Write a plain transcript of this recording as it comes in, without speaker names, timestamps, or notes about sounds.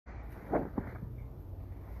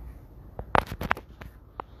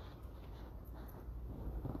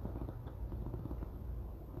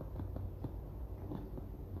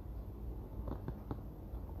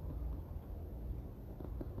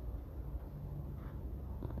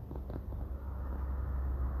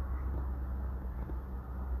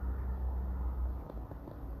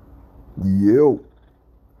Yo.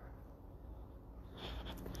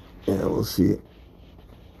 Yeah, we'll see if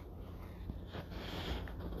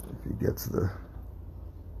he gets the.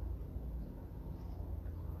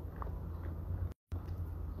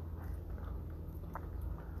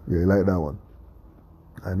 Yeah, you like that one?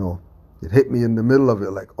 I know. It hit me in the middle of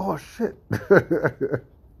it, like, oh shit.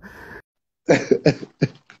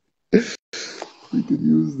 We could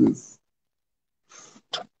use this.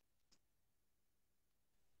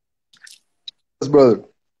 Yes, brother.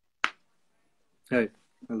 Hey,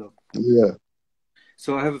 hello. Yeah.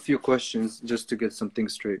 So I have a few questions just to get something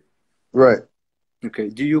straight. Right. Okay,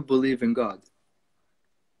 do you believe in God?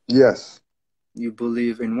 Yes. You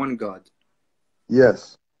believe in one God?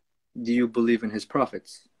 Yes. Do you believe in his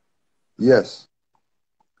prophets? Yes.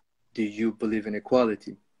 Do you believe in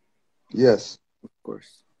equality? Yes. Of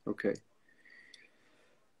course. Okay.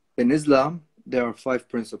 In Islam, there are 5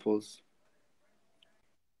 principles,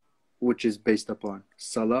 which is based upon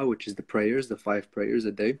Salah, which is the prayers, the 5 prayers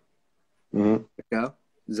a day. Mm-hmm.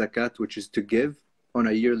 Zakat, which is to give on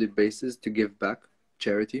a yearly basis, to give back,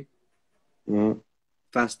 charity. Mm-hmm.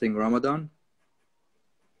 Fasting Ramadan.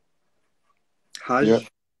 Yeah.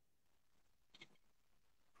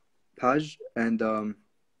 Hajj, and oh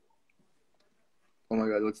my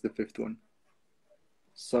God, what's the 5th one?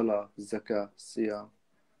 Salah, Zakah, Siyam,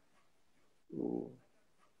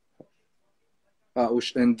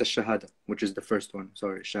 and the Shahada, which is the first one.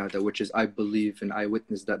 Sorry, Shahada, which is I believe and I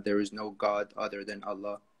witness that there is no God other than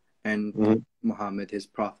Allah and Mm-hmm. Muhammad, his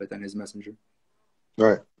prophet and his messenger.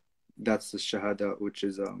 Right. That's the Shahada, which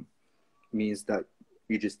is means that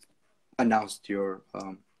you just announced your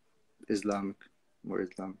Islamic or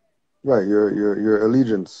Islam. Right. Your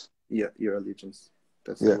allegiance. Yeah, your allegiance.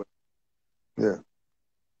 That's the Yeah. way. Yeah.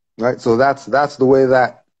 Right. So that's the way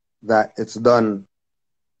that it's done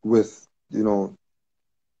with,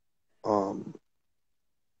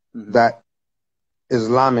 Mm-hmm. that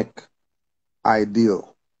Islamic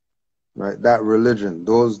ideal, right? That religion,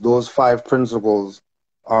 those 5 principles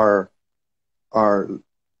are are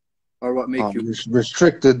Or what make you?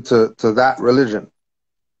 restricted to that religion,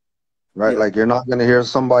 right? Yeah. Like you're not going to hear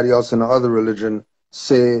somebody else in the other religion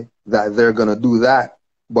say that they're going to do that,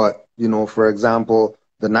 but for example,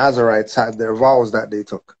 the Nazarites had their vows that they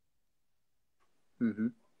took, Mm-hmm.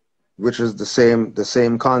 which is the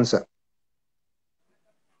same concept.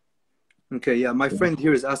 Okay. Yeah, my friend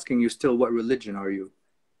here is asking you still, what religion are you?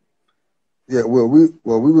 Yeah,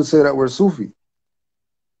 we would say that we're Sufi.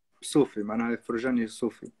 Sufi. معناها فرجاني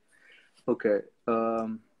Sufi. Okay.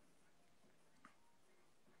 Do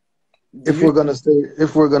If you?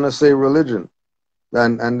 we're gonna say religion,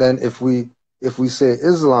 and then if we say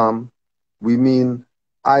Islam, we mean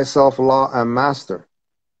I, self, law, and master.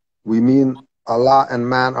 We mean Allah and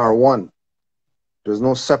man are one. There's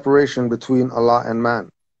no separation between Allah and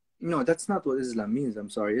man. No, that's not what Islam means.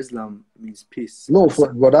 I'm sorry. Islam means peace. No,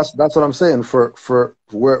 well, that's what I'm saying. For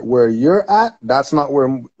where you're at, that's not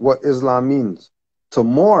what Islam means. To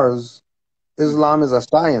Moors, Islam is a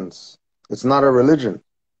science. It's not a religion.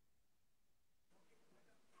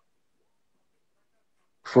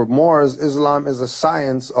 For Moors, Islam is a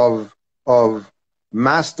science of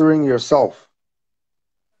mastering yourself.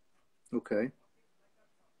 Okay.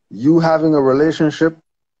 You having a relationship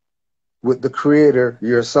with the Creator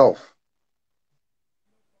yourself.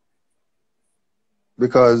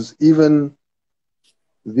 Because even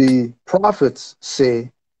the prophets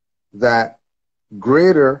say that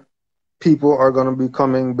greater people are going to be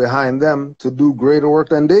coming behind them to do greater work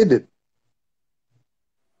than they did.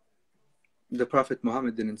 The Prophet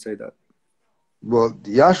Muhammad didn't say that. Well,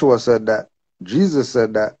 Yahshua said that. Jesus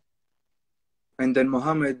said that. And then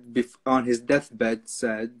Muhammad, on his deathbed,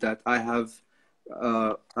 said that I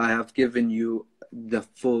have given you the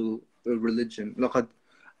full religion. لقد,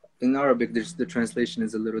 in Arabic, the translation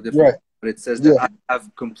is a little different, Right. but it says that Yeah. I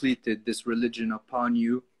have completed this religion upon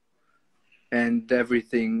you, and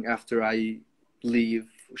everything after I leave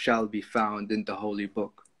shall be found in the holy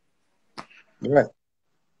book. Right.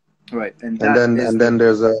 Right, and And that then is and the then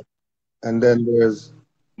there's a and then there's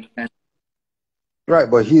and, right,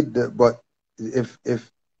 but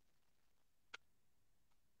if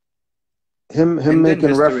him and then making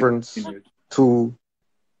history reference continued.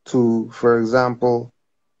 to for example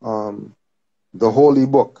the holy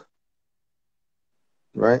book,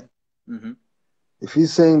 right? Mm-hmm. If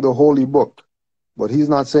he's saying the holy book, but he's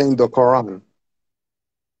not saying the Quran,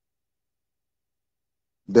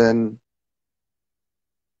 then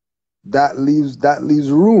that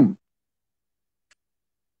leaves room,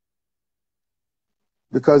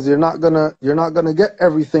 because you're not gonna get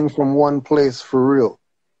everything from one place for real.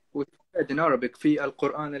 in Arabic في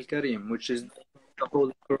القرآن الكريم, which is the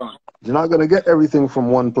Holy Quran. You're not going to get everything from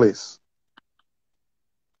one place.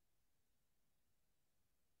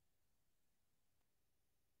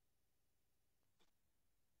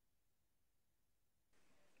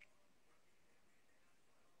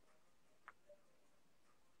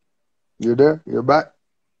 You're there? You're back?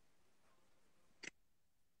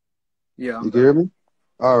 Yeah, I'm You can back. hear me?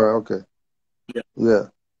 All right, okay. Yeah. Yeah.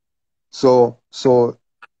 So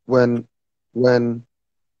when when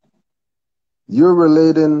you're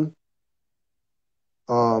relating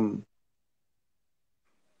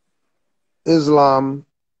Islam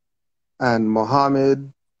and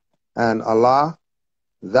Muhammad and Allah,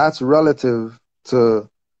 that's relative to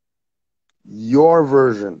your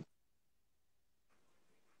version.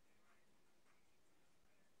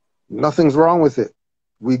 Nothing's wrong with it.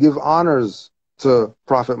 We give honors to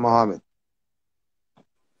Prophet Muhammad.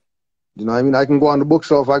 You know what I mean? I can go on the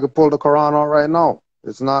bookshelf, I could pull the Quran out right now.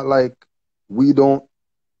 It's not like we don't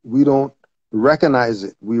recognize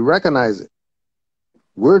it. We recognize it.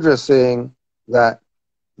 We're just saying that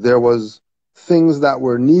there was things that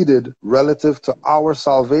were needed relative to our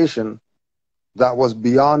salvation that was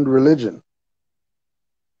beyond religion.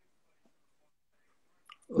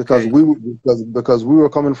 Because Okay. because we were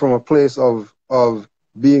coming from a place of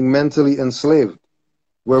being mentally enslaved,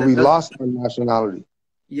 where That we does. lost our nationality.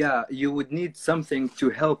 Yeah, you would need something to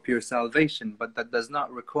help your salvation, but that does not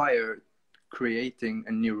require creating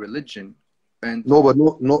a new religion. And No, but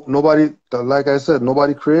nobody, like I said,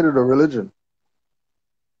 nobody created a religion.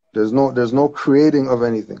 There's no creating of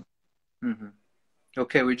anything. Mhm.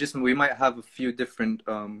 Okay, we might have a few different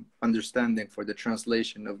understanding for the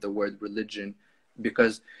translation of the word religion,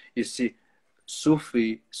 because you see,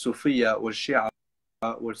 Sufiya or Shia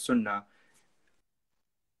or Sunnah,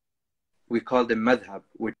 we call them madhab,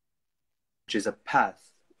 which is a path,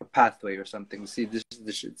 a pathway or something. See, this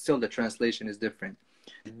still the translation is different.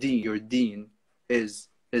 Your deen is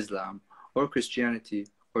Islam or Christianity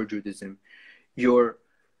or Judaism. Your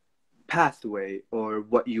pathway or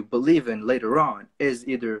what you believe in later on is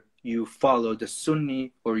either you follow the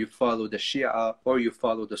Sunni or you follow the Shia or you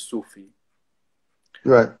follow the Sufi.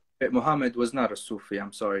 Right. Muhammad was not a Sufi,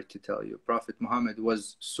 I'm sorry to tell you. Prophet Muhammad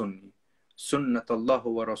was Sunni. Sunnat Allah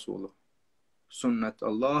wa Rasuluh. Sunnat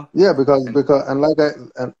Allah. Yeah, because And and like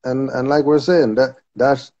and like we're saying,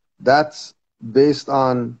 that's based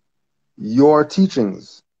on your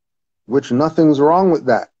teachings, which nothing's wrong with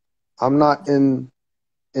that. I'm not in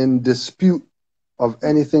dispute of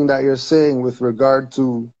anything that you're saying with regard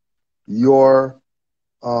to your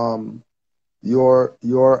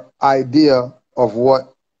your idea of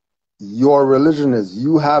what your religion is.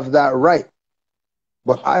 You have that right,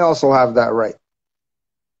 but I also have that right.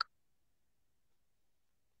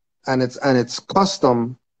 And it's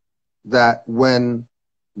custom that when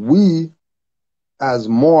we as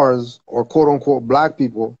Moors or quote unquote black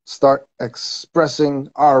people start expressing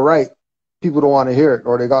our right, people don't want to hear it,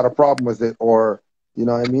 or they got a problem with it, or you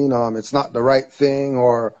know what I mean, it's not the right thing,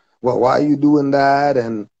 or well, why are you doing that?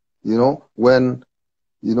 And when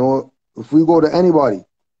if we go to anybody,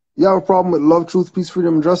 you have a problem with love, truth, peace,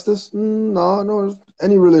 freedom, and justice? No,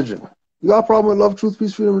 any religion. You got a problem with love, truth,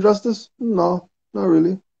 peace, freedom, and justice? No, not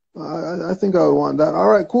really. I think I would want that. All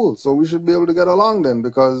right, cool. So we should be able to get along then,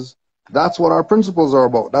 because that's what our principles are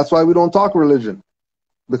about. That's why we don't talk religion.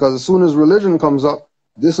 Because as soon as religion comes up,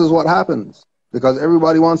 this is what happens. Because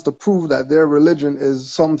everybody wants to prove that their religion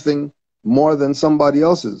is something more than somebody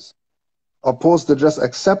else's, opposed to just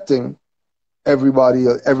accepting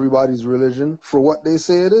everybody's religion for what they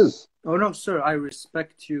say it is. oh no, sir, I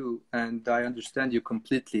respect you and I understand you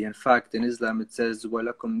completely. In fact, in Islam it says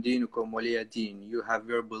وَلَكُمْ دِينُكُمْ وَلِيَ دِينِ. You have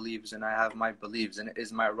your beliefs and I have my beliefs, and it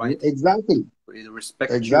is my right Exactly. to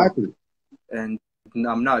respect you. Exactly. And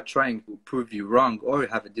I'm not trying to prove you wrong or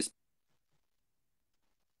have a dispute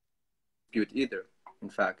either. In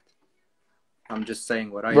fact, I'm just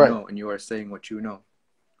saying what I Right. know and you are saying what you know.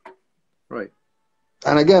 Right.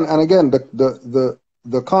 And again,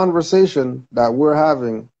 the conversation that we're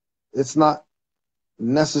having, it's not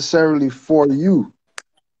necessarily for you.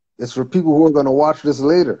 It's for people who are going to watch this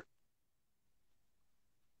later.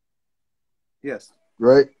 Yes.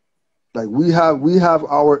 Right? Like we have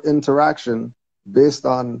our interaction based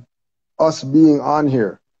on us being on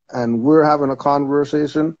here, and we're having a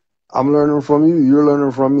conversation. I'm learning from you, you're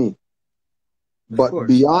learning from me. Of But course.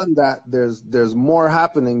 beyond that, there's more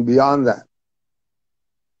happening beyond that.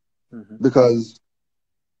 Because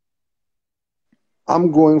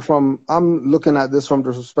I'm looking at this from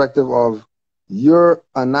the perspective of you're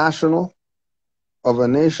a national of a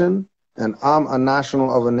nation and I'm a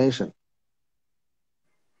national of a nation.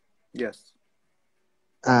 Yes.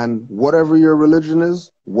 And whatever your religion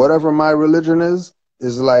is, whatever my religion is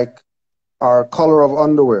like our color of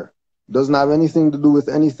underwear. Doesn't have anything to do with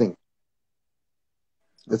anything.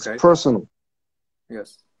 It's Okay. personal.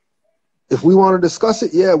 Yes. If we want to discuss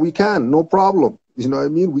it, yeah, we can, no problem. You know what I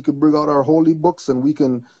mean? We could bring out our holy books and we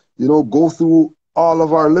can, go through all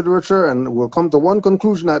of our literature and we'll come to one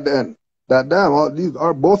conclusion at the end. That damn,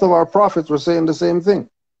 both of our prophets were saying the same thing.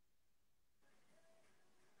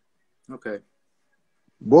 Okay.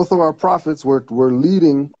 Both of our prophets were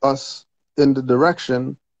leading us in the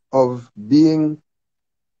direction of being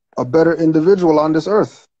a better individual on this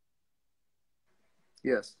earth.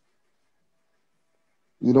 Yes.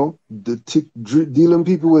 Dealing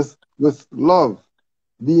people with love,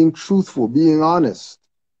 being truthful, being honest,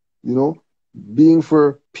 being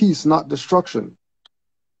for peace, not destruction.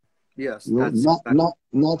 Yes. That's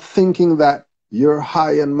Not thinking that you're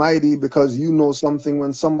high and mighty because you know something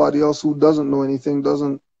when somebody else who doesn't know anything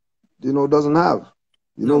doesn't have.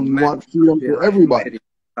 no We man want should freedom be for high and everybody. mighty. In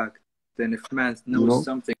fact, then if man You knows know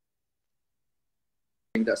something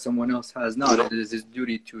that someone else has not, it is his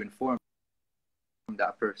duty to inform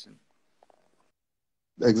that person.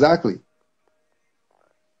 exactly,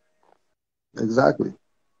 exactly.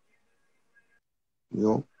 You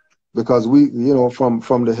know, because we,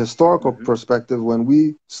 from the historical Mm-hmm. perspective, when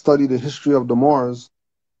we study the history of the Moors,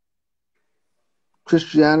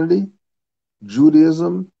 Christianity,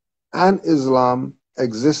 Judaism, and Islam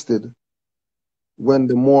existed when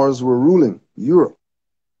the Moors were ruling Europe.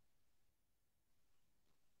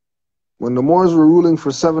 When the Moors were ruling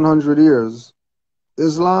for 700 years,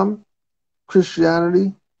 Islam,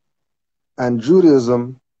 Christianity, and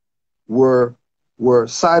Judaism were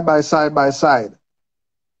side by side by side,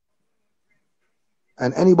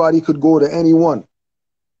 and anybody could go to any one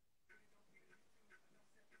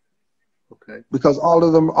Okay. because all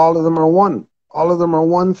of them are one. All of them are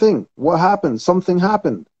one thing. What happened? Something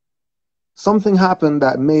happened. Something happened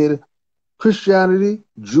that made Christianity,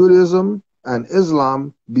 Judaism, and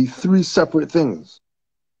Islam be three separate things.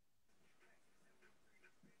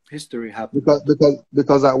 History happened.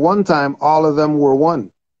 Because at one time all of them were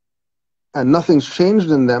one, and nothing's changed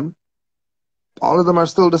in them. All of them are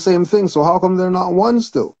still the same thing. So how come they're not one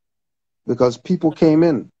still? Because people came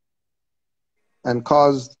in and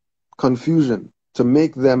caused confusion to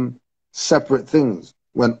make them separate things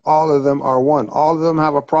when all of them are one. All of them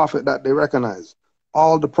have a prophet that they recognize.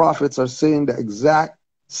 All the prophets are saying the exact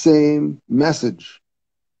same message.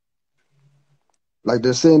 Like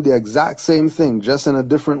they're saying the exact same thing, just in a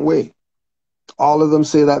different way. All of them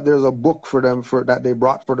say that there's a book for them that they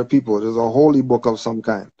brought for the people. There's a holy book of some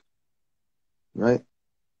kind, right?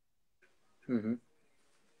 Mm-hmm.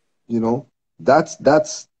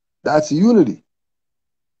 That's unity.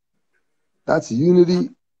 That's unity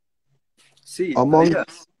See, among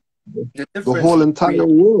yes, the the difference whole entire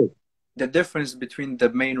between world.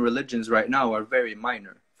 the main religions right now are very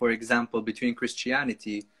minor. For example, between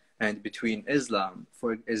Christianity and between Islam,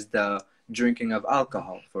 is the drinking of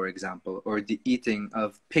alcohol, for example, or the eating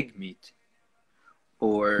of pig meat,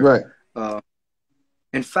 or Right. uh,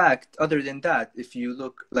 in fact, other than that, if you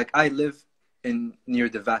look, like I live in near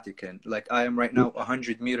the Vatican, like I am right now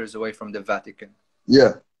 100 meters away from the Vatican,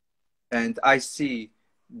 Yeah. and I see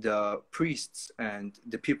the priests and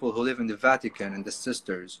the people who live in the Vatican and the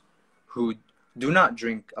sisters who do not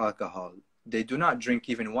drink alcohol. They do not drink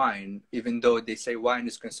even wine, even though they say wine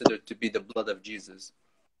is considered to be the blood of Jesus.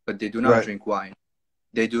 But they do not Right. drink wine.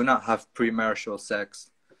 They do not have premarital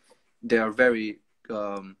sex. They are very,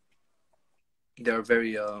 um, they are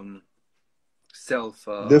very self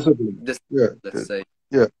Discipline. Yeah. disciplined, let's say.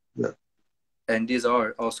 Yeah. Yeah. And these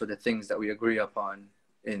are also the things that we agree upon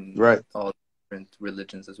in Right. all different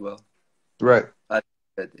religions as well. Right.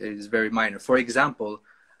 It is very minor. For example,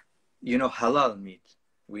 halal meat.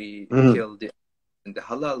 We Hmm. kill in the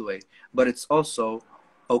halal way, but it's also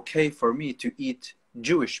okay for me to eat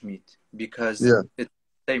Jewish meat because Yeah. it's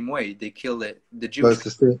the same way they kill it. The But Jewish it's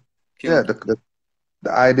the same. kill Yeah. meat.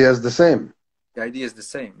 The idea is the same. The idea is the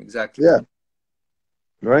same, exactly. Yeah.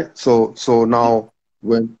 Right. So now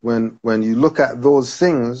when you look at those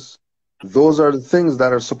things, those are the things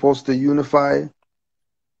that are supposed to unify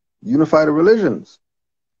the religions.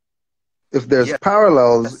 If there's Yes,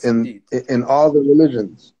 parallels yes, indeed. in all the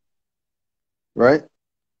religions, right?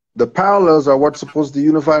 The parallels are what's supposed to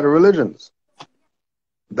unify the religions.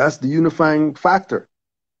 That's the unifying factor,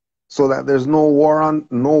 so that there's no war in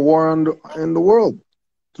the world.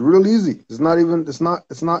 It's real easy. It's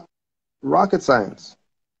not rocket science.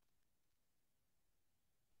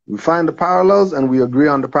 We find the parallels and we agree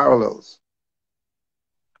on the parallels.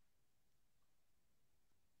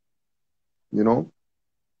 you know,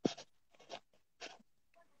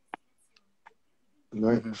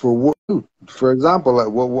 right? Mm-hmm. For example, like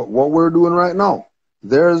what we're doing right now.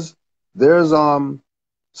 There's there's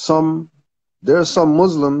some there's some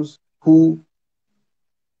Muslims who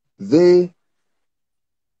they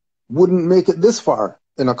wouldn't make it this far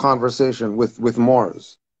in a conversation with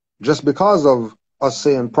Moors, just because of us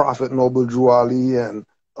saying Prophet Noble Drew Ali and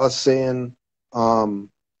us saying um,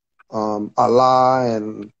 Allah,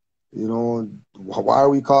 and you know, why are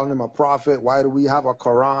we calling him a prophet? Why do we have a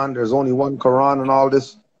Quran? There's only one Quran and all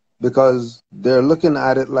this, because they're looking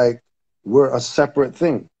at it like we're a separate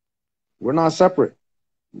thing. We're not separate.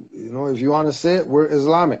 You know, if you want to say it, we're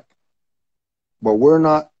Islamic, but we're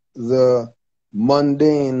not the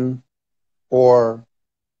mundane or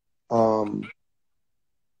um,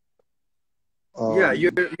 Yeah, um,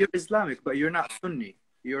 you're Islamic, but you're not Sunni.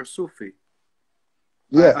 You're Sufi.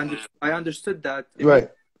 yeah, I understood that immediately.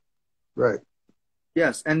 right, right.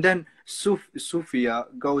 Yes, and then Sufia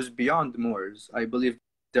goes beyond Moors. I believe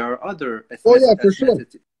there are other Oh yeah, for sure,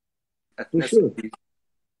 for sure. ethnicities.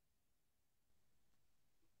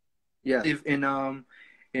 Yeah, if in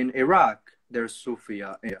Iraq there's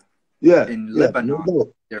Sufia. Yeah. Yeah, In yeah, no Lebanon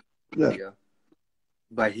doubt. there's Yeah, Sufia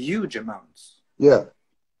by huge amounts. yeah,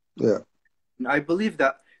 yeah. And I believe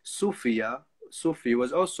that Sufi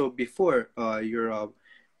was also before your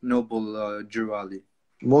noble Jurali.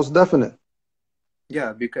 Most definite.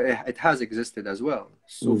 Yeah, because it has existed as well,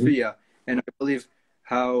 Hmm. Sufia, and I believe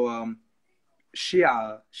how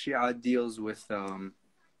Shia deals with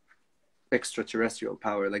extraterrestrial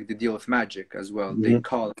power, like they deal with magic as well. They Hmm.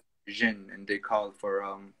 call jinn and they call for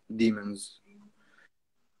demons.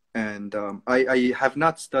 And I have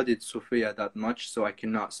not studied Sufia that much, so I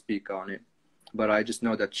cannot speak on it. But I just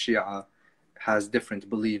know that Shia has different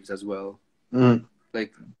beliefs as well. Hmm.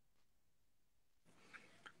 Like,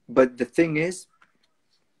 but the thing is,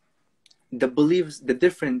 the beliefs, the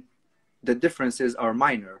differences are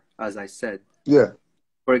minor, as I said. Yeah.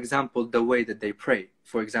 For example, the way that they pray.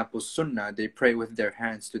 For example, Sunnah, they pray with their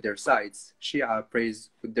hands to their sides. Shia prays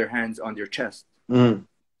with their hands on their chest. Hmm.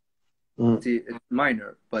 Hmm. See, it's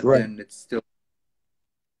minor, but Right, then it's still,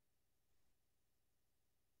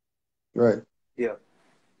 right. yeah,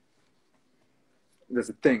 that's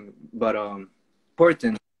the thing. But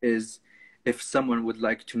important is if someone would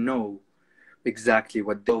like to know exactly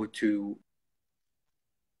what they go to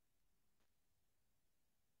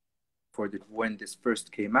for when this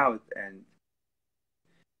first came out and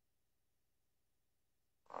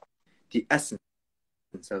the essence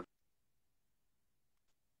of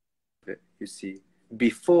it, you see,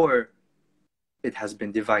 before it has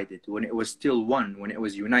been divided, when it was still one, when it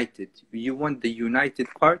was united. You want the united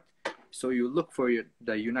part, so you look for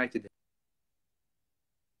the united.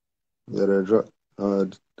 Yeah, they're all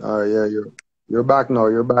right, yeah, you're back now.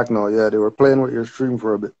 You're back now. Yeah, they were playing with your stream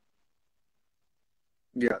for a bit.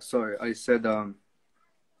 Yeah, sorry, I said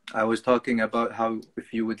I was talking about how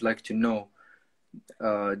if you would like to know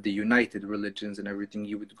the united religions and everything,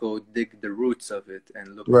 you would go dig the roots of it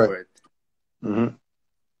and look Right. for it. Hmm.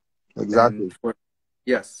 And Exactly. for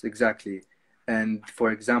yes, exactly. And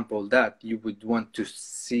for example, that you would want to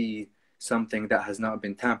see something that has not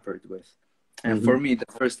been tampered with. And for Hmm. me, the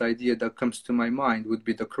first idea that comes to my mind would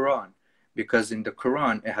be the Quran, because in the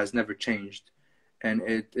Quran it has never changed, and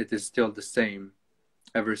it is still the same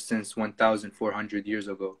ever since 1,400 years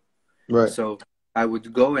ago. Right. So I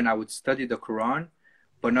would go and I would study the Quran,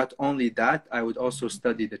 but not only that, I would also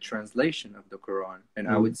study the translation of the Quran, and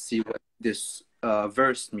I Hmm. would see what this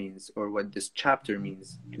verse means or what this chapter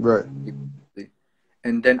means. Right.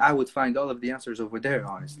 And then I would find all of the answers over there,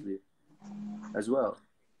 honestly, as well.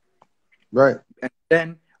 Right. And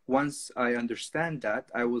then once I understand that,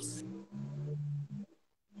 I will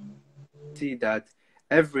see that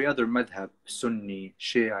every other madhab, Sunni,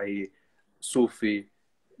 Shiite, Sufi,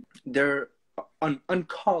 they're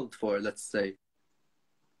uncalled for, let's say.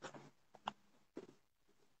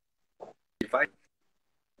 If I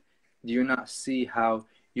do you not see how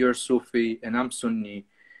you're Sufi and I'm Sunni?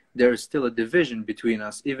 There is still a division between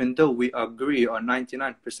us, even though we agree on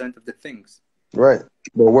 99% of the things. Right.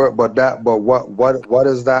 But what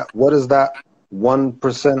is that? What is that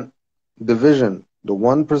 1% division? The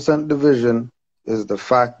 1% division is the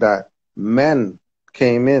fact that men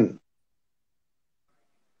came in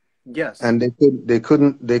Yes, and they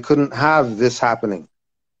couldn't have this happening,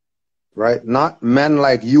 right? Not men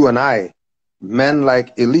like you and I, men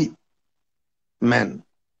like elite men,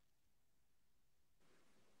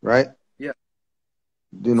 right? yeah.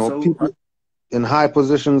 You know, So, people in high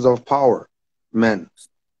positions of power, men.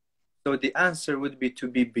 so the answer would be to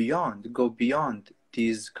be beyond, go beyond.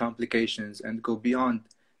 these complications and go beyond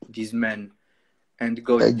these men and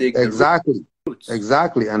go dig the Exactly. roots.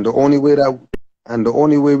 Exactly. And the only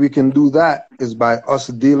way we can do that is by us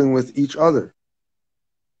dealing with each other.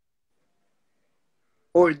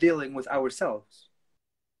 Or dealing with ourselves.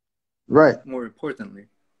 Right. More importantly.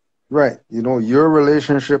 Right. You know, your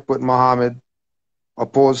relationship with Muhammad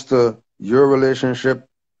opposed to your relationship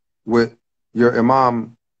with your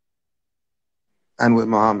Imam and with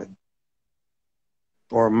Muhammad.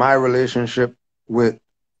 Or my relationship with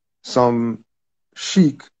some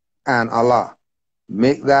sheikh and Allah.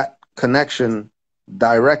 Make that connection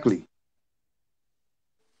directly.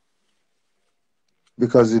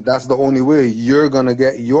 Because that's the only way you're going to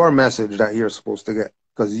get your message that you're supposed to get.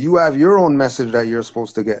 Because you have your own message that you're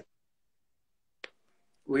supposed to get.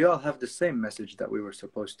 We all have the same message that we were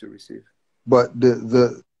supposed to receive. But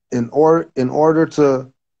in order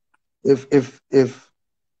to, if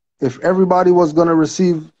everybody was going to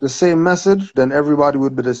receive the same message, then everybody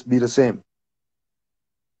would be the same.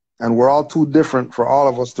 And we're all too different for all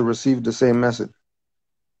of us to receive the same message.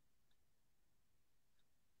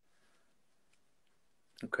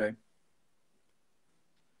 Okay.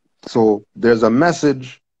 So there's a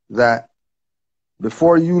message that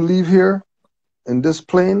before you leave here in this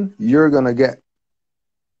plane, you're going to get.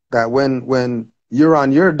 That when you're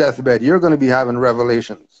on your deathbed, you're going to be having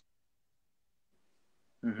revelations.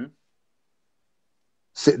 Mm-hmm.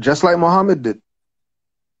 Just like Muhammad did.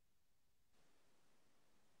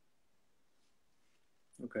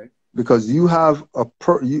 Okay. Because you have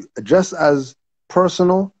just as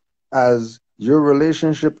personal as your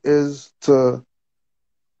relationship is to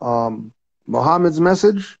Muhammad's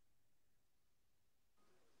message,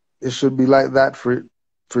 it should be like that for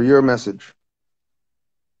your message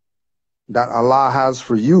that Allah has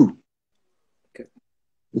for you. Okay.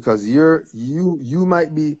 Because you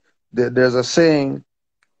might be, there's a saying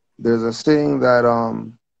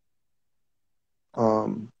that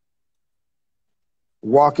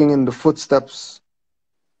walking in the footsteps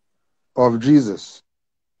of Jesus.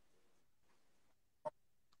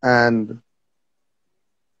 And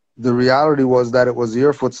the reality was that it was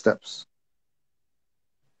your footsteps.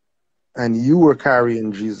 And you were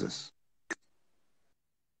carrying Jesus.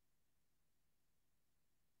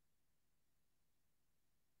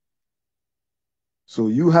 So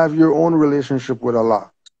you have your own relationship with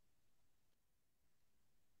Allah.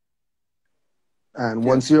 And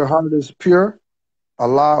once your heart is pure,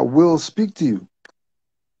 Allah will speak to you.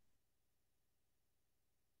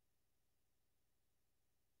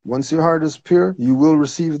 Once your heart is pure, you will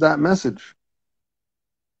receive that message.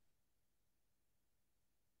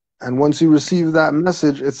 And once you receive that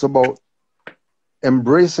message, it's about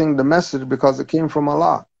embracing the message because it came from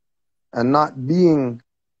Allah and not being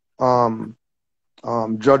judgmental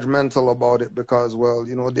about it because, well,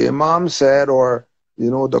 you know, the Imam said, or, you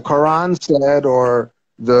know, the Quran said, or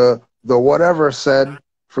the whatever said.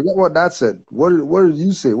 Forget what that said. What did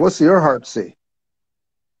you say? What's your heart say?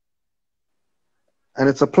 And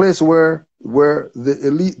it's a place where the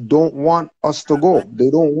elite don't want us to go. They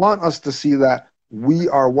don't want us to see that we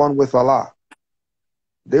are one with Allah.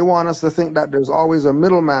 They want us to think that there's always a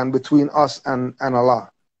middleman between us and Allah.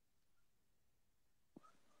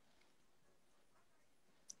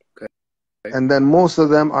 Okay. And then most of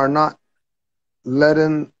them are not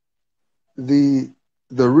letting the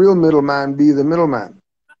real middleman be the middleman.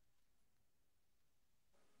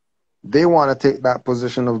 They want to take that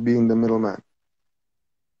position of being the middleman.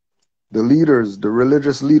 The leaders, the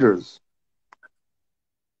religious leaders.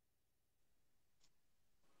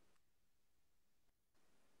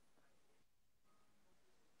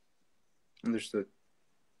 Understood.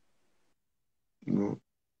 You know,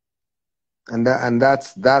 and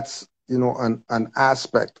that's you know an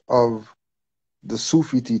aspect of the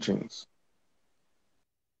Sufi teachings.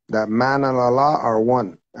 That man and Allah are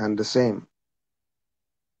one and the same.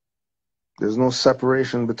 There's no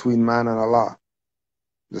separation between man and Allah.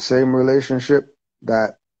 The same relationship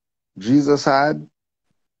that Jesus had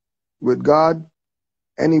with God,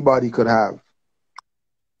 anybody could have.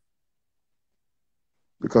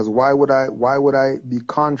 Because why would I be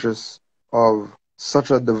conscious of such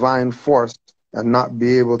a divine force and not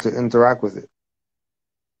be able to interact with it?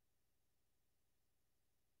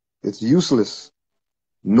 It's useless.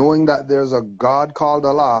 Knowing that there's a God called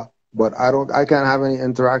Allah, but I can't have any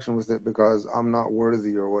interaction with it because I'm not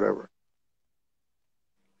worthy or whatever.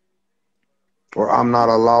 Or I'm not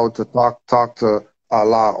allowed to talk to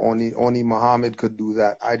Allah. Only Muhammad could do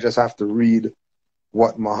that. I just have to read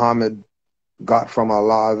what Muhammad got from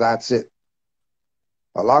Allah. That's it.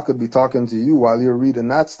 Allah could be talking to you while you're reading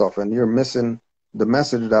that stuff and you're missing the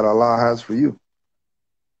message that Allah has for you.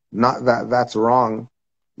 Not that that's wrong,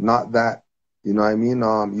 not that, you know what I mean,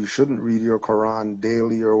 you shouldn't read your Quran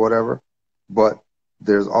daily or whatever, but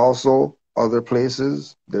there's also other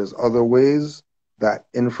places, there's other ways that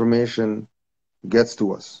information gets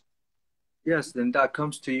to us. Yes, then that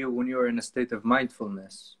comes to you when you are in a state of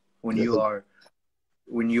mindfulness, Yeah,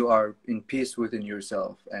 when you are in peace within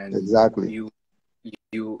yourself, and exactly.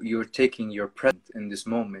 you're taking your present in this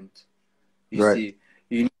moment. You Right. see,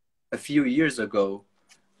 you a few years ago,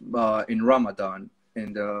 in Ramadan,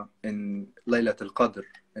 in Laylat al-Qadr,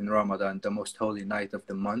 in Ramadan, the most holy night of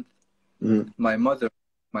the month, Mm, my mother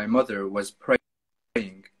my mother was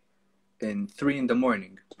praying in 3 in the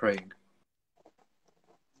morning, praying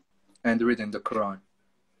and reading the Quran.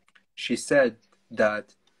 She said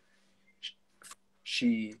that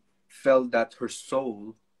she felt that her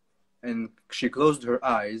soul, and she closed her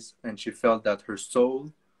eyes and she felt that her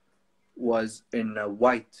soul was in a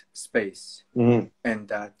white space, mm, and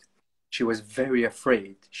that she was very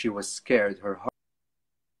afraid. She was scared. Her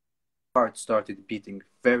heart started beating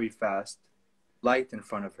very fast. Light in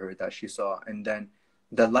front of her that she saw, and then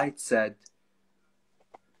the light said,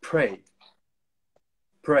 "Pray,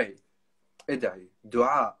 pray, idai,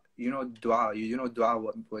 dua." You know dua. You know dua.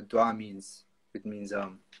 What dua means? It means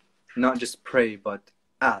not just pray, but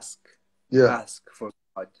ask. yeah. Ask for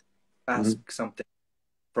God. Mm, Ask something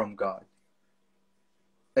from God.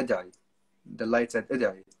 Idai. The light said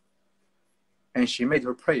idai, and she made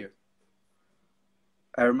her prayer.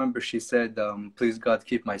 I remember she said, "Please God,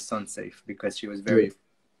 keep my son safe," because she was yeah. very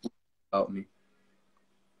about me.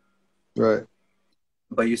 Right.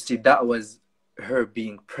 But you see, that was her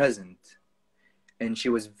being present, and she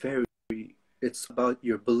was very. It's about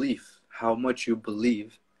your belief, how much you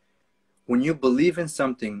believe. When you believe in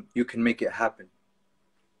something, you can make it happen.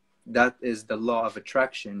 That is the law of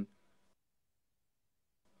attraction,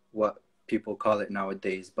 what people call it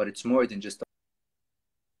nowadays. But it's more than just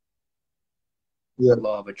Yeah. a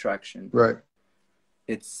law of attraction. Right.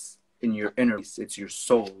 It's in your inner peace. It's your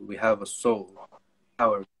soul. We have a soul,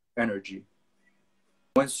 power, energy.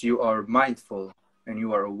 Once you are mindful and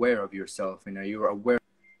you are aware of yourself and you are aware,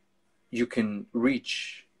 you can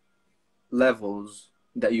reach levels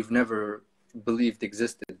that you've never believed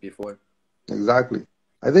existed before Exactly.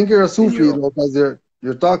 I think you're a in your Sufi own. though, because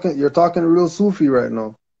you're talking real Sufi right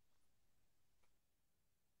now.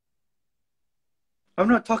 I'm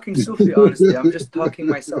not talking Sufi, honestly. I'm just talking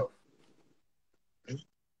myself.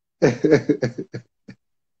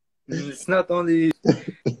 It's not only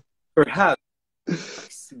perhaps,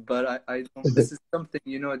 but I don't. This is something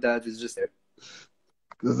that is just there.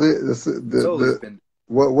 It's always been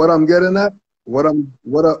What I'm getting at, what I'm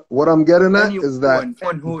getting at is that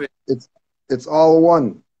anyone who is. it's it's all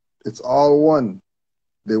one. It's all one.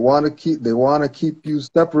 They want to keep you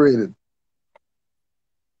separated,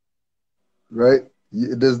 right?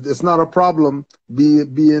 It's not a problem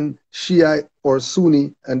being Shiite or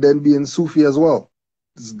Sunni and then being Sufi as well.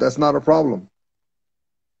 That's not a problem.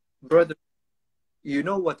 Brother, you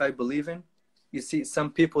know what I believe in? You see,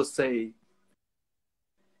 some people say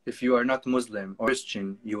if you are not Muslim or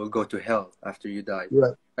Christian, you will go to hell after you die.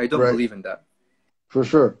 Right, I don't right, believe in that. for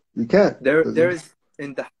sure. You can't. There is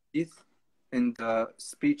in the hadith, in the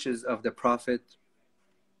speeches of the Prophet,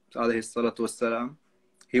 alayhi salatu wassalam,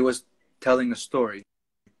 he was telling a story.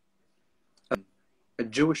 A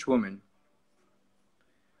Jewish woman,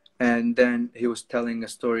 and then he was telling a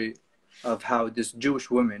story of how this Jewish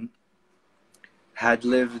woman had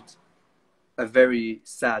lived a very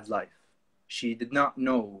sad life. She did not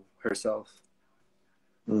know herself.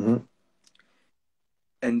 Hmm.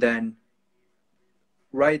 And then,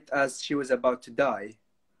 right as she was about to die,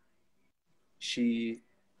 she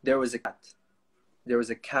there was a cat. There was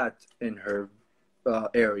a cat in her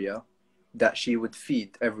area that she would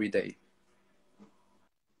feed every day.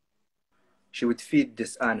 She would feed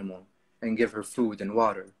this animal and give her food and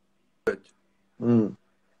water. Good. Mm.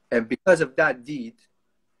 And because of that deed,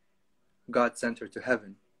 God sent her to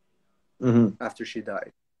heaven Hmm. after she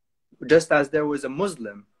died. Just as there was a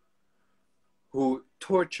Muslim who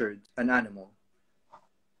tortured an animal,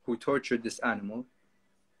 who tortured this animal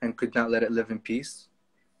and could not let it live in peace,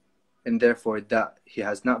 and therefore that he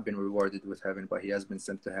has not been rewarded with heaven, but he has been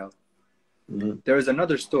sent to hell. Hmm. There is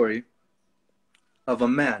another story of a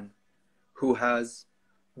man who has,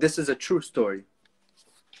 this is a true story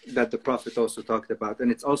that the Prophet also talked about,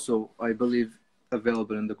 and it's also, I believe,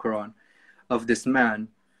 available in the Quran, of this man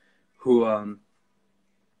who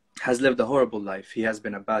has lived a horrible life. He has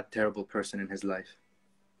been a bad, terrible person in his life.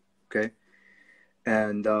 Okay?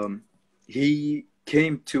 And he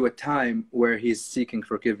came to a time where he's seeking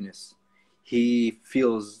forgiveness. He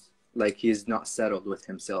feels like he's not settled with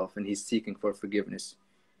himself and he's seeking for forgiveness.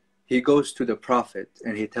 He goes to the Prophet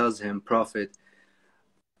and he tells him, Prophet,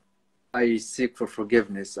 I seek for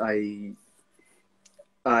forgiveness. I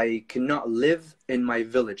cannot live in my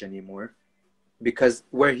village anymore, because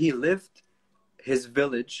where he lived, his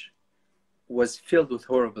village was filled with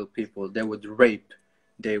horrible people. They would rape,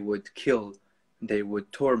 they would kill, they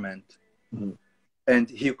would torment. Mm-hmm. And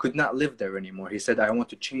he could not live there anymore. He said, I want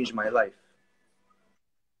to change my life.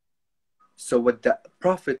 So what the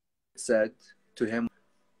Prophet said to him,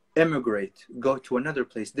 immigrate, go to another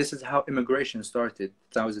place. This is how immigration started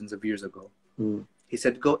thousands of years ago. Mm-hmm. He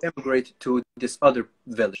said, go immigrate to this other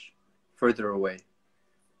village further away.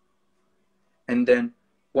 And then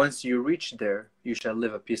once you reach there, you shall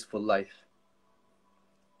live a peaceful life.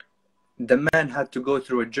 The man had to go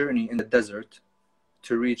through a journey in the desert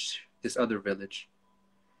to reach this other village.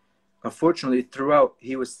 Unfortunately, throughout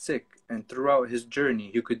he was sick, and throughout his journey,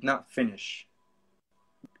 he could not finish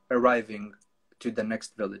arriving to the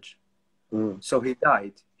next village. Mm-hmm. So he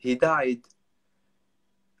died. He died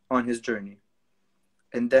on his journey.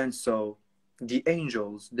 And then so the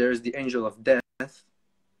angels, there's the angel of death.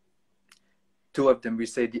 Two of them, we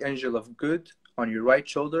say the angel of good on your right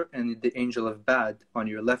shoulder and the angel of bad on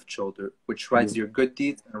your left shoulder, which writes your good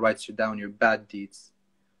deeds and writes you down your bad deeds.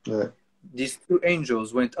 Yeah. These two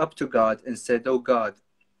angels went up to God and said, oh God,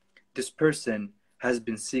 this person has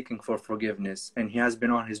been seeking for forgiveness and he has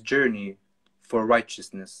been on his journey for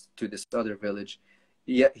righteousness to this other village.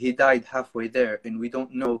 Yet he died halfway there, and we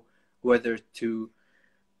don't know whether to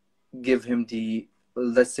give him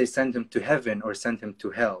let's say, send him to heaven or send him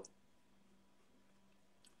to hell.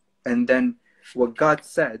 And then what God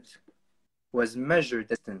said was measure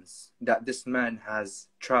the distance that this man has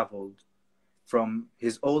traveled from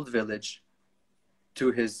his old village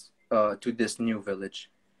to this new village,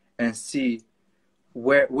 and see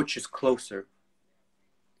which is closer.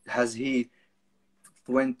 Has he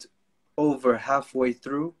went over halfway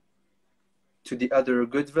through to the other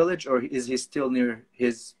good village, or is he still near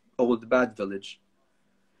his old bad village?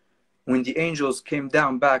 When the angels came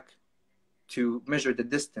down back to measure the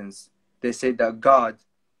distance, they say that God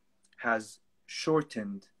has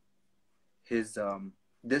shortened his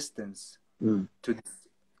distance to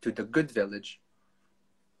the good village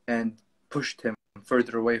and pushed him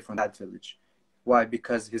further away from that village. Why?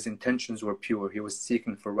 Because his intentions were pure. He was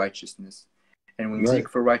seeking for righteousness. And when you seek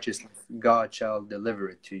for righteousness, God shall deliver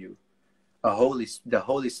it to you. The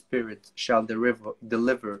Holy Spirit shall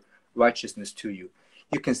deliver righteousness to you.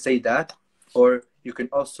 You can say that, or you can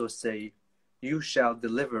also say, you shall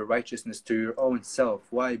deliver righteousness to your own self.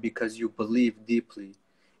 Why? Because you believe deeply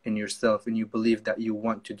in yourself and you believe that you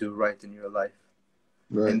want to do right in your life.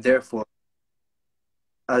 Right. And therefore,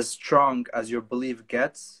 as strong as your belief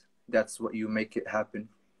gets, that's what you make it happen.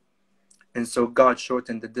 And so God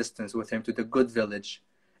shortened the distance with him to the good village,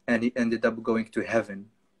 and he ended up going to heaven.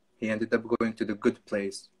 He ended up going to the good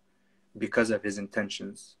place because of his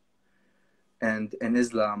intentions. And in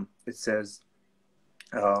Islam, it says,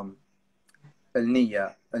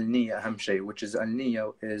 al-niyya aham shay, which is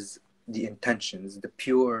al-niyya is the intentions, the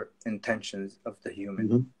pure intentions of the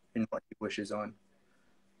human in what he wishes on.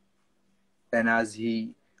 And as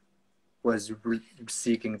he was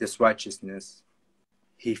seeking this righteousness,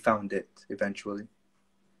 he found it eventually.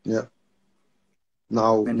 Yeah.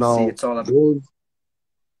 Now, see, it's all about...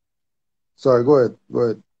 Sorry, go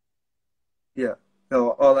ahead. Yeah.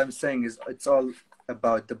 No, all I'm saying is it's all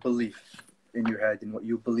about the belief in your head and what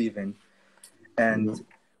you believe in. And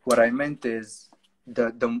what I meant is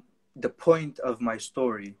the point of my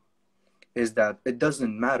story is that it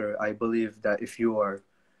doesn't matter. I believe that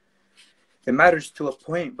it matters to a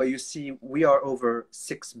point, but you see, we are over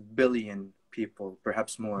 6 billion people,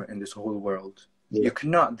 perhaps more, in this whole world. Yeah. You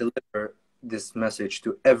cannot deliver this message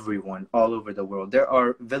to everyone all over the world. There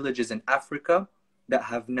are villages in Africa that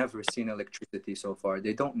have never seen electricity so far.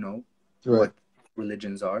 They don't know what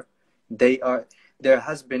religions are. There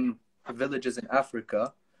has been villages in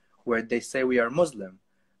Africa where they say we are Muslim,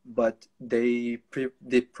 but they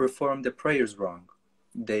perform the prayers wrong.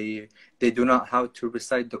 They do not know how to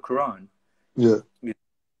recite the Quran. Yeah.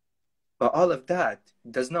 But all of that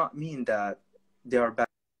does not mean that they are bad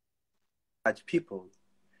people.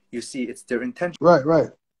 You see, it's their intention.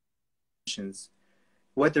 Right.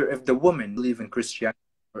 Whether if the woman believes in Christianity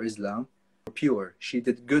or Islam, pure, she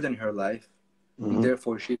did good in her life, and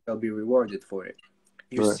therefore she shall be rewarded for it.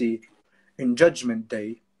 You see, in Judgment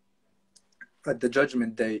Day, at the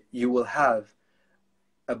Judgment Day, you will have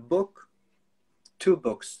a book, 2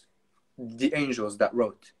 books, the angels that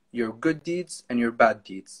wrote your good deeds and your bad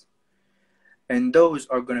deeds. And those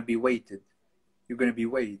are going to be weighted. You're going to be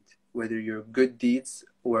weighed. whether your good deeds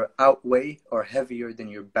or outweigh or heavier than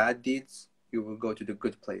your bad deeds, you will go to the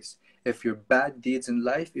good place. If your bad deeds in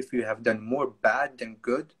life, if you have done more bad than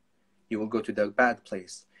good, you will go to the bad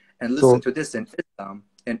place. And listen So to this in Islam.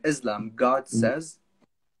 In Islam, God says,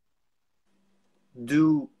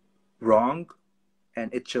 do wrong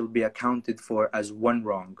and it shall be accounted for as one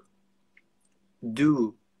wrong.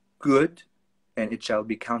 Do good and it shall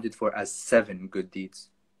be counted for as 7 good deeds.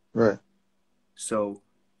 right, So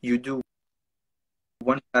you do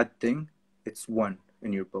one bad thing, it's 1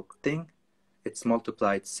 in your book. It's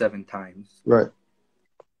multiplied 7 times. right,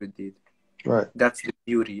 Good deed. right. That's the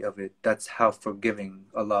beauty of it. That's how forgiving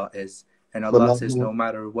Allah is. And But Allah now, says, no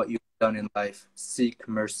matter what you've done in life, seek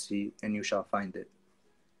mercy and you shall find it.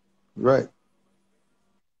 right.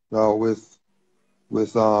 Now with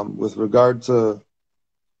regard to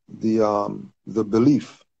the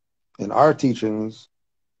belief in our teachings,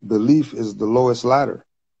 belief is the lowest ladder.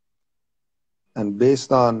 And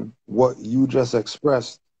based on what you just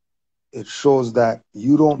expressed, it shows that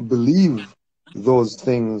you don't believe those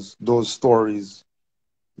things, those stories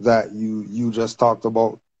that you just talked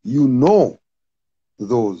about. You know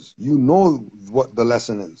those. You know what the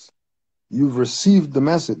lesson is. You've received the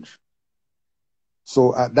message.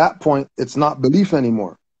 So at that point, it's not belief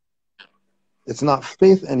anymore. It's not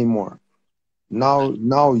faith anymore.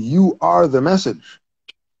 Now you are the message.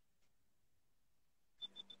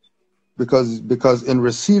 Because in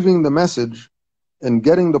receiving the message and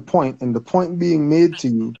getting the point, and the point being made to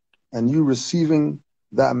you, and you receiving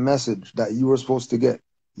that message that you were supposed to get,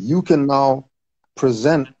 you can now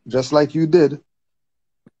present, just like you did,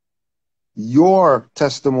 your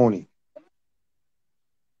testimony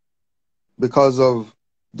because of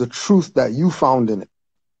the truth that you found in it.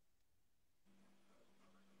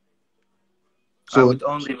 I So would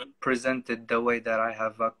only present it the way that I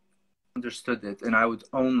have understood it, and I would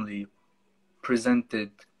only present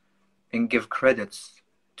it and give credits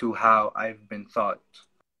to how I've been thought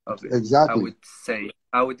of it. I exactly, would say,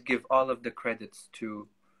 I would give all of the credits to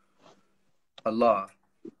Allah,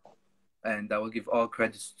 and I will give all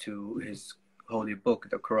credits to His holy book,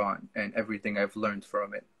 the Quran, and everything I've learned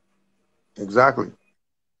from it. exactly,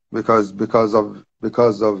 because of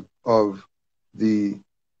the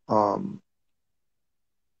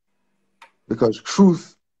because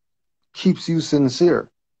truth keeps you sincere.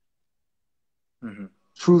 Mm-hmm.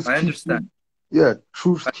 Truth I keeps understand. you,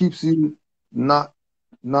 truth keeps you not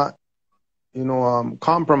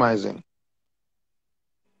compromising.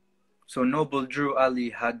 So Noble Drew Ali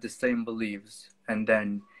had the same beliefs, and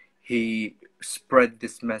then he spread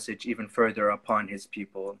this message even further upon his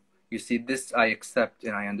people. You see, this I accept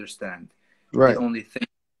and I understand. The Right. only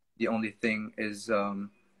thing is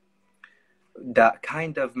that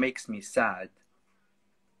kind of makes me sad,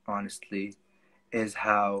 honestly, is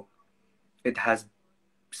how it has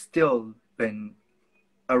still been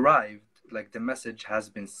arrived, like the message has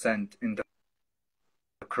been sent in the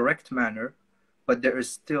correct manner, but there is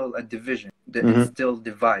still a division. It Mm-hmm. still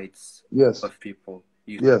divides Yes. of people.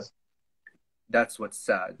 Yes. That's what's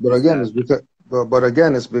sad. But Is again, that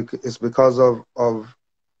it's because it's because of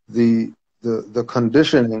the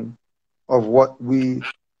conditioning of what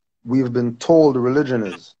we've been told religion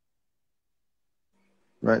is.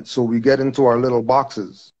 Right. So we get into our little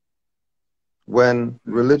boxes when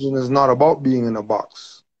religion is not about being in a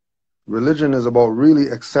box. Religion is about really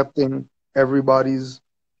accepting everybody's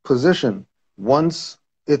position. Once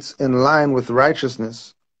it's in line with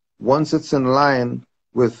righteousness, once it's in line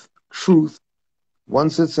with truth,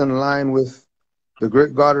 once it's in line with the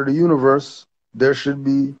great God of the universe, there should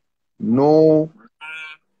be no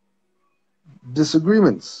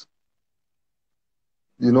disagreements.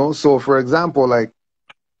 So for example, like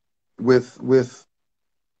with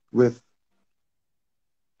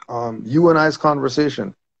you and I's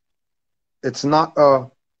conversation, it's not a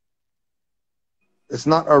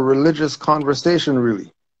religious conversation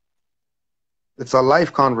really. It's a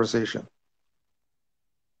life conversation.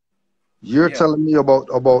 You're yeah. telling me about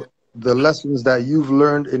the lessons that you've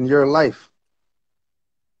learned in your life.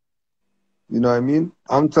 You know what I mean?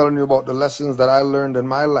 I'm telling you about the lessons that I learned in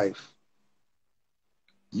my life.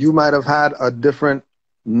 You might have had a different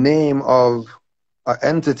name of an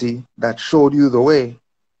entity that showed you the way,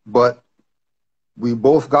 but we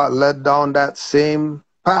both got led down that same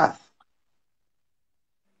path.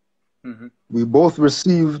 Mm-hmm. We both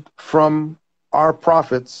received from our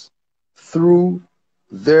prophets through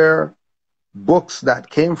their books that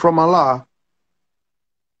came from Allah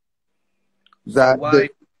So that why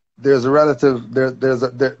there's a relative there's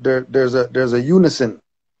a unison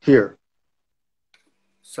here.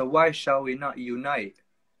 so why shall we not unite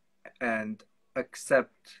and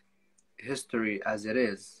accept history as it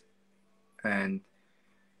is and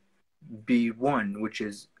be one, which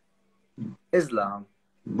is Islam,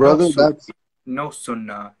 no Brother, Sufi, that's no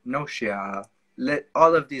Sunnah, no Shia. Let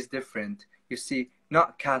all of these different. You see,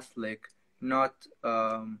 not Catholic, not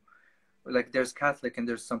like there's Catholic and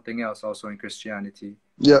there's something else also in Christianity.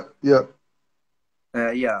 yep, yep.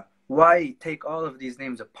 Yeah. Why take all of these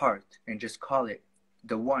names apart and just call it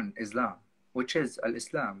the one Islam, which is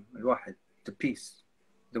Al-Islam, Al-Wahid, the peace,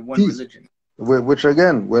 the one Peace. religion. Which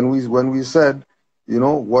again, when we said, you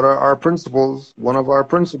know, what are our principles? One of our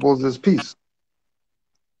principles is peace.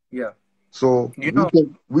 Yeah. So You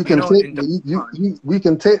we can take in the Quran,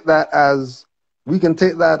 we can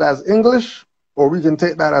take that as English, or we can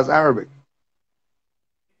take that as Arabic.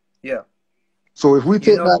 yeah. So if we You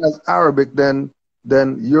take know, that as Arabic, then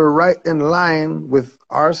you're right in line with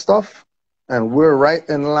our stuff, and we're right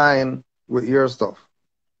in line with your stuff,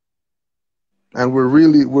 and we're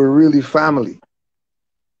really family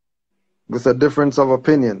with a difference of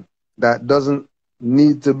opinion that doesn't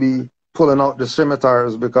need to be pulling out the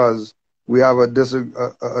scimitars because we have a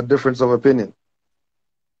difference of opinion.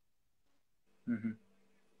 mhm.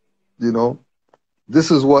 You know,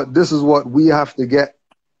 this is what we have to get.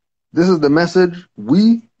 This is the message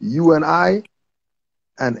you and I,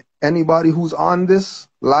 and anybody who's on this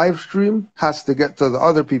live stream has to get to the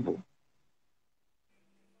other people,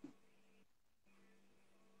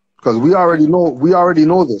 because we already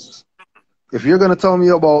know this. If you're going to tell me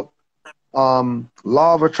about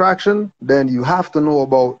law of attraction, then you have to know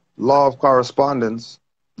about law of correspondence.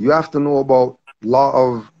 You have to know about law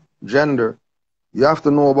of gender. You have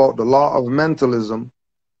to know about the law of mentalism.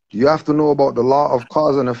 You have to know about the law of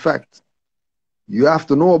cause and effect. You have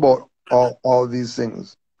to know about all these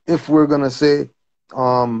things. If we're going to say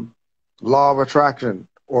law of attraction,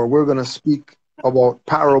 or we're going to speak about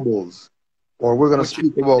parables, or we're going to Which, if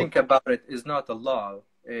speak you about, think about it, is not a law.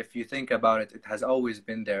 If you think about it, it has always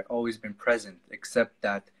been there, always been present, except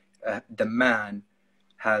that the man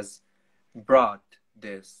has brought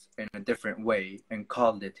this in a different way and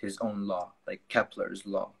called it his own law, like Kepler's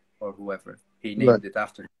law or whoever. He right, named it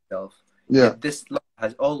after himself. yeah, Yet this law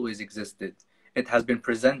has always existed. It has been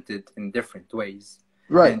presented in different ways.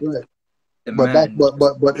 right, And right. the But that man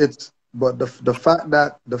just, but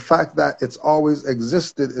the fact that it's always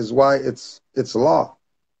existed is why it's law.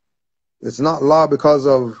 It's not law because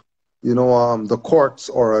of, the courts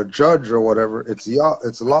or a judge or whatever. It's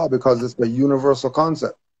law because it's the universal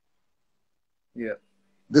concept. yeah,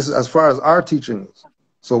 This is as far as our teaching is.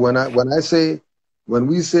 So when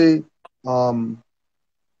we say um,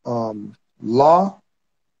 law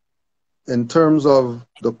in terms of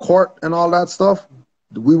the court and all that stuff,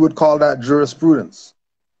 we would call that jurisprudence.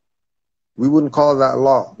 We wouldn't call that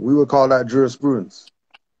law. We would call that jurisprudence.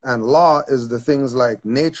 And law is the things like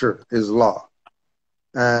nature is law,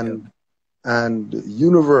 yeah. and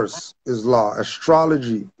universe is law,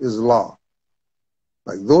 astrology is law.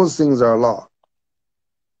 Like those things are law.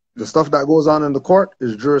 The Mm. stuff that goes on in the court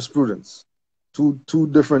is jurisprudence. Two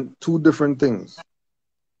different things,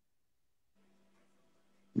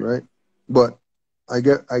 right? But I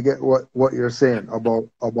get what you're saying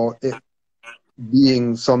about it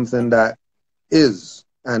being something that is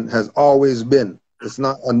and has always been. It's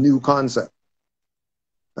not a new concept.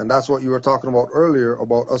 And that's what you were talking about earlier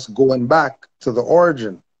about us going back to the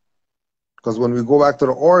origin. Because when we go back to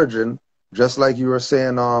the origin, just like you were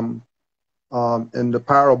saying in the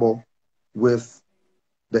parable with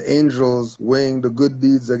the angels weighing the good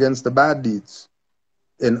deeds against the bad deeds,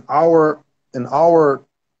 in our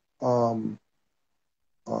um,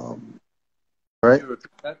 um, Can right, you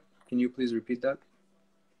repeat that? Can you please repeat that?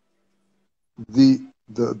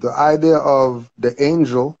 the idea of the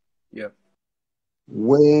angel Yeah.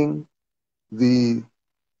 weighing the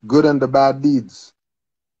good and the bad deeds,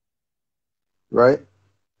 right?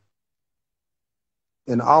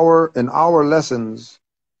 In our lessons,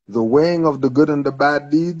 the weighing of the good and the bad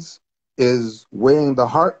deeds is weighing the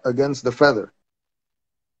heart against the feather.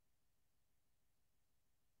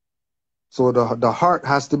 So the heart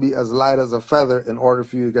has to be as light as a feather in order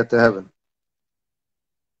for you to get to heaven.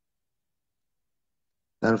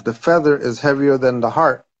 And if the feather is heavier than the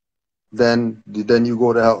heart, then you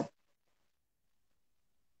go to hell.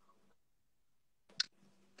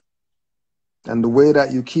 And the way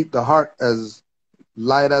that you keep the heart as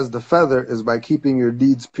light as the feather is by keeping your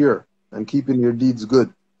deeds pure and keeping your deeds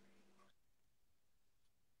good.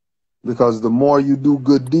 Because the more you do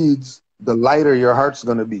good deeds, the lighter your heart's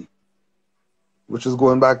going to be. Which is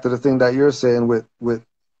going back to the thing that you're saying with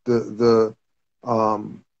the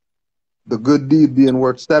um the good deed being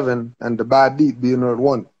worth 7 and the bad deed being worth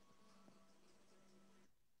 1.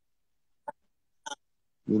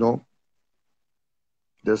 You know,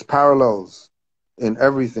 there's parallels in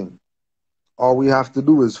everything. All we have to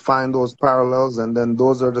do is find those parallels, and then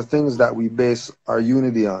those are the things that we base our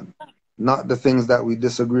unity on, not the things that we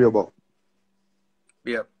disagree about.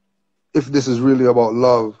 Yeah. If this is really about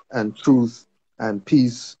love and truth and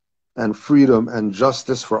peace and freedom and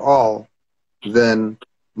justice for all, then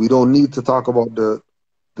we don't need to talk about the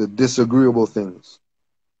disagreeable things.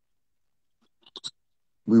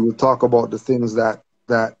 We will talk about the things that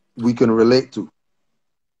we can relate to.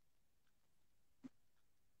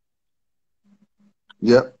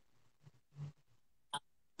 Yep.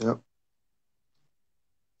 Yep.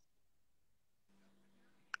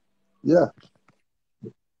 Yeah.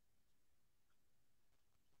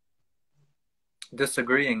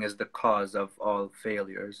 Disagreeing is the cause of all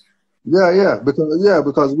failures. Because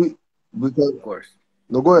because Of course.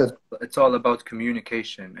 no, go ahead. It's all about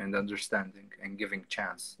communication and understanding and giving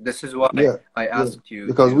chance. This is why Yeah, I yeah. asked you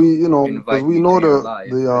Because to because invite we me to know your live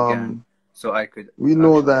again so I could we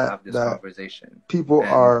know actually that have this conversation people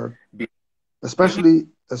and are, be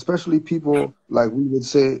especially people, like we would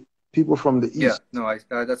say, people from the yeah, East no, I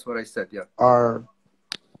that's what I said, yeah. are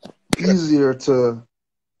easier to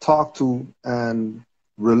talk to and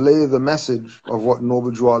relay the message of what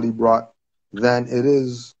Noble Drew Ali brought than it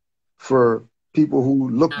is for people who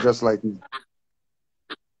look just like me.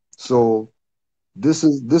 So this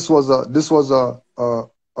was a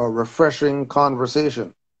refreshing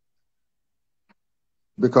conversation,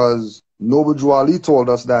 because Noble Drew Ali told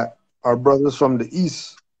us that our brothers from the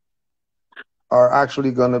East are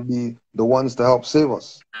actually going to be the ones to help save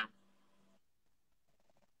us.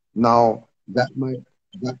 Now that might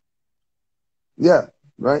that, yeah,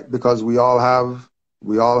 right, because we all have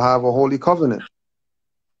a holy covenant,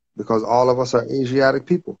 because all of us are Asiatic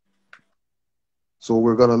people. So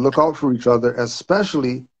we're going to look out for each other,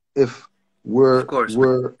 especially if Of we're course,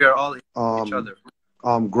 we're we are all each um,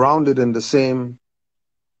 other. grounded in the same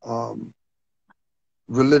um,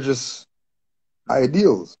 religious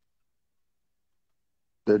ideals.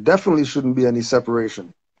 There definitely shouldn't be any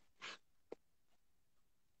separation.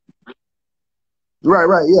 Right,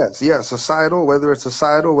 right, yes, yes. Societal, whether it's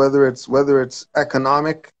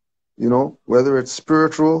economic, whether it's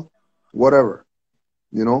spiritual, whatever,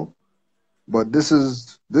 you know. But this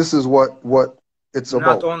is what it's Not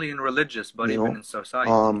about, only in religious, but you even know. in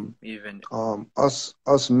society, Um, even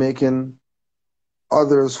us making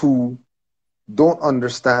others who don't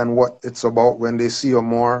understand what it's about, when they see a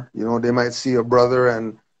Moor, they might see a brother,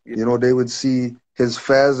 and they would see his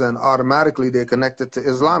fez, and automatically they connect it to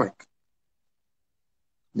Islamic,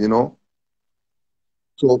 you know.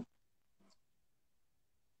 So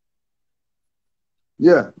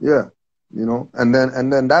yeah, yeah, and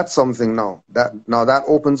then that's something. Now that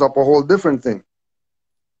opens up a whole different thing.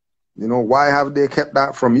 Why have they kept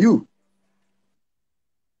that from you?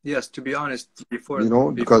 yes, to be honest, Because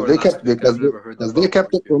before they last kept week because I've they, never heard because they about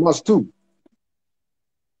kept yours it from before. us too.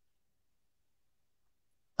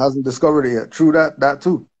 Hasn't discovered it yet. True, that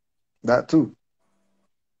too,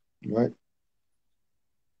 right?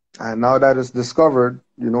 And now that it's discovered,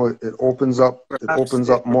 it opens up it Perhaps opens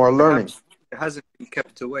up more learning. perhaps it hasn't been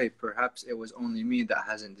kept away. Perhaps it was only me that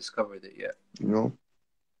hasn't discovered it yet. You know,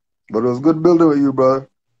 but it was good building with you, brother.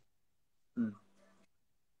 Mm.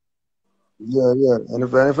 Yeah, yeah. And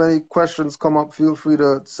if any questions come up, feel free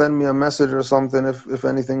to send me a message or something if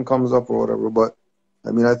anything comes up or whatever. But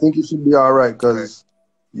I mean, I think you should be all right, Okay. because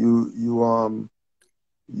you've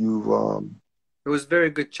It was very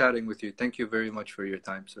good chatting with you. Thank you very much for your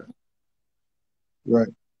time, sir. right.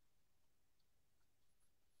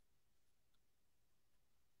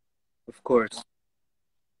 Of course.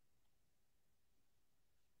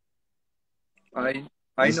 I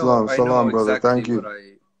Islam, I know salam, brother. exactly Thank what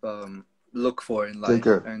you. I look for in Take life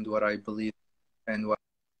care. and what I believe and what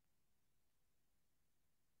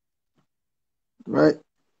Right.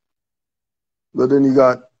 But then you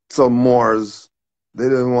got some Moors. They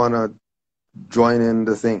didn't want to join in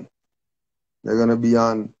the thing. They're gonna be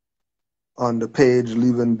on the page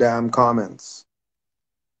leaving damn comments.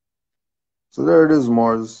 So there it is,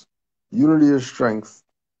 Moors. Unity is strength,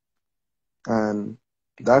 and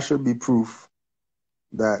that should be proof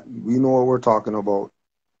that we know what we're talking about,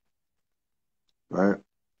 right?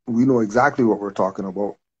 We know exactly what we're talking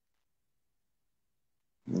about.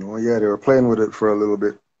 Yeah, they were playing with it for a little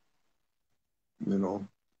bit. You know,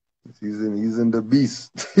 he's in the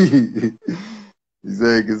beast. He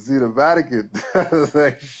said, "You can see the Vatican." I was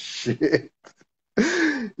like, "Shit,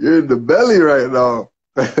 you're in the belly right now.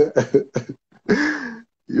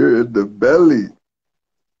 You're in the belly.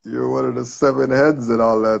 You're one of the seven heads and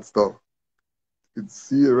all that stuff. You can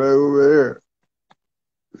see it right over here."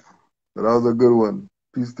 But that was a good one.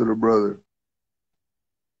 Peace to the brother.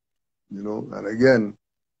 You know, and again,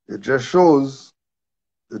 it just shows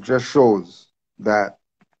that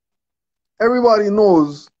everybody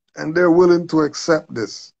knows and they're willing to accept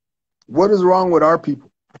this. What is wrong with our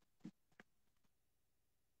people?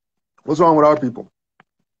 What's wrong with our people?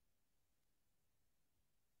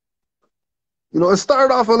 You know, it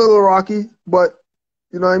started off a little rocky, but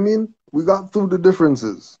you know what I mean? We got through the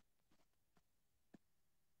differences.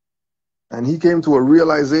 And he came to a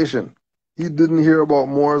realization. He didn't hear about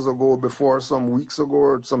Moors ago before, some weeks ago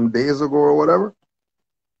or some days ago or whatever.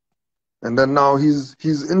 And then now he's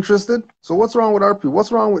interested. So what's wrong with our people?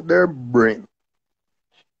 What's wrong with their brain?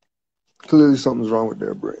 Clearly something's wrong with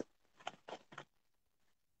their brain.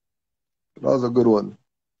 That was a good one.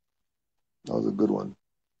 That was a good one.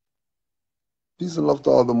 Peace and love to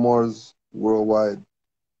all the Moors worldwide.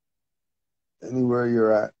 Anywhere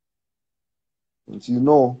you're at. Once you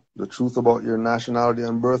know the truth about your nationality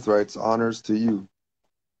and birthrights, honors to you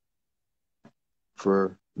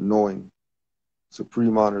for knowing.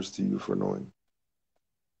 Supreme honors to you for knowing.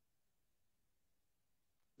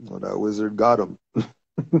 Well, that wizard got him.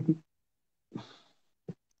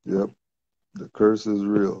 Yep, the curse is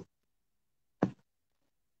real.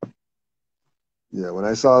 Yeah, when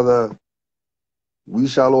I saw the We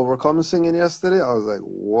Shall Overcome singing yesterday, I was like,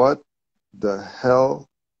 what the hell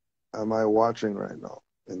am I watching right now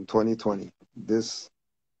in 2020? This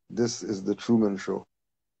is the Truman Show.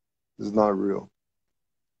 It's not real.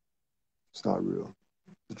 It's not real.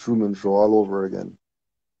 The Truman Show all over again.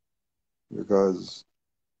 Because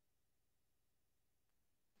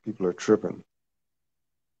people are tripping.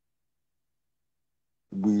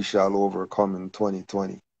 We shall overcome in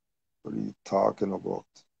 2020. What are you talking about?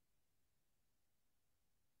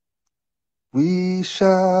 We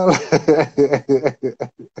shall.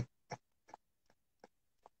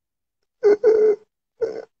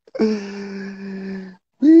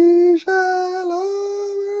 We shall overcome.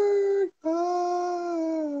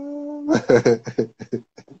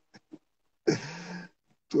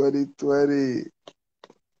 2020.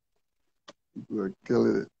 We're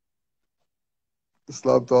killing it.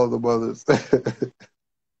 Love to all the mothers.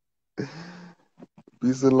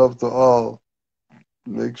 Peace and love to all.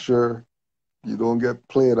 Make sure you don't get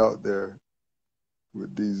played out there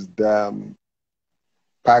with these damn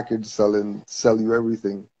package sell you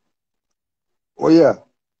everything. Oh yeah,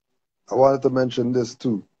 I wanted to mention this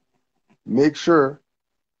too. Make sure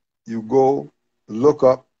you go look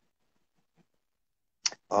up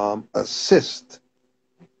assist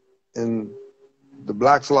in the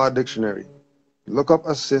Black's Law Dictionary. Look up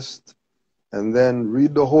assist and then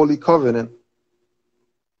read the Holy Covenant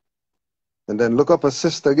and then look up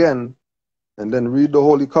assist again and then read the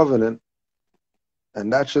Holy Covenant,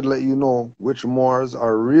 and that should let you know which Moors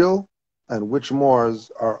are real and which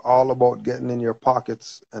Moors are all about getting in your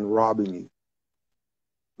pockets and robbing you.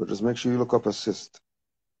 But just make sure you look up assist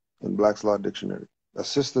in Black's Law Dictionary.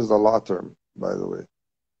 Assist is a law term, by the way.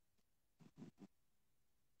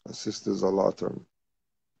 Assist is a law term.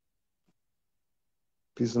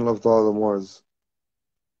 Peace and love to all the Moors.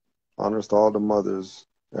 Honors to all the mothers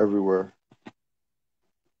everywhere.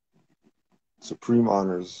 Supreme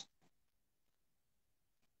honors.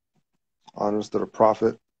 Honors to the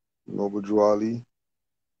Prophet, Noble Drew Ali.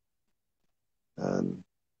 And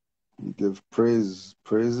we give praise.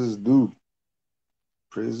 Praise is due.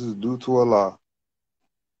 Praise is due to Allah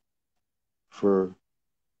for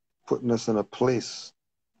putting us in a place.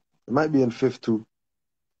 It might be in fifth too.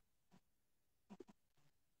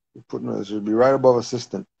 Putting us, it should be right above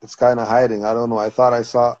assistant. It's kind of hiding. I don't know. I thought I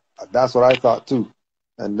saw, that's what I thought too.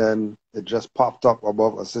 And then it just popped up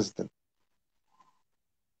above assistant.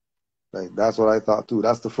 Like that's what I thought too.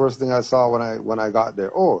 That's the first thing I saw when I got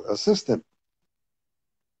there. Oh, assistant.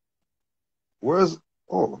 Where's,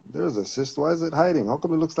 oh, there's assist. Why is it hiding? How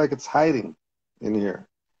come it looks like it's hiding in here?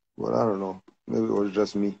 Well, I don't know. Maybe it was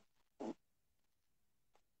just me.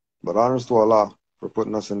 But honors to Allah for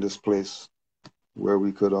putting us in this place where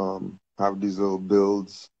we could have these little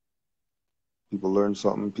builds. People learn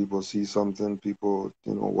something, people see something, people,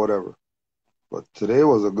 you know, whatever. But today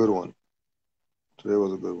was a good one. Today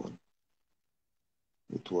was a good one.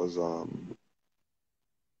 It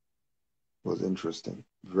was interesting.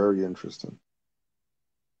 Very interesting.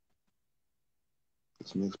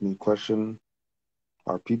 This makes me question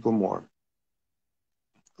our people more.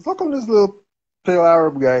 How come this little pale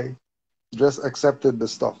Arab guy just accepted the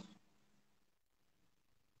stuff?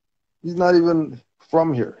 He's not even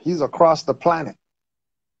from here. He's across the planet.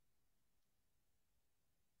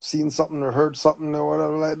 Seen something or heard something or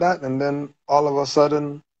whatever like that, and then all of a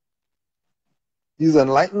sudden He's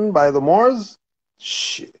enlightened by the Moors?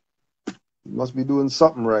 Shit. You must be doing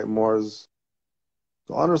something right, Moors.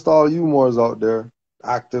 So honest to all you Moors out there,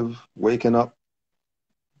 active, waking up,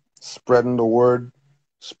 spreading the word,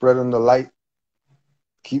 spreading the light.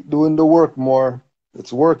 Keep doing the work more.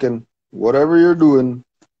 It's working. Whatever you're doing,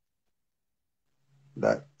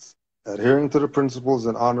 that's adhering to the principles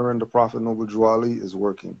and honoring the Prophet Noble Drew Ali is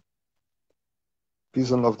working.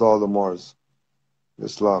 Peace and love to all the Moors.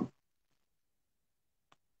 Islam.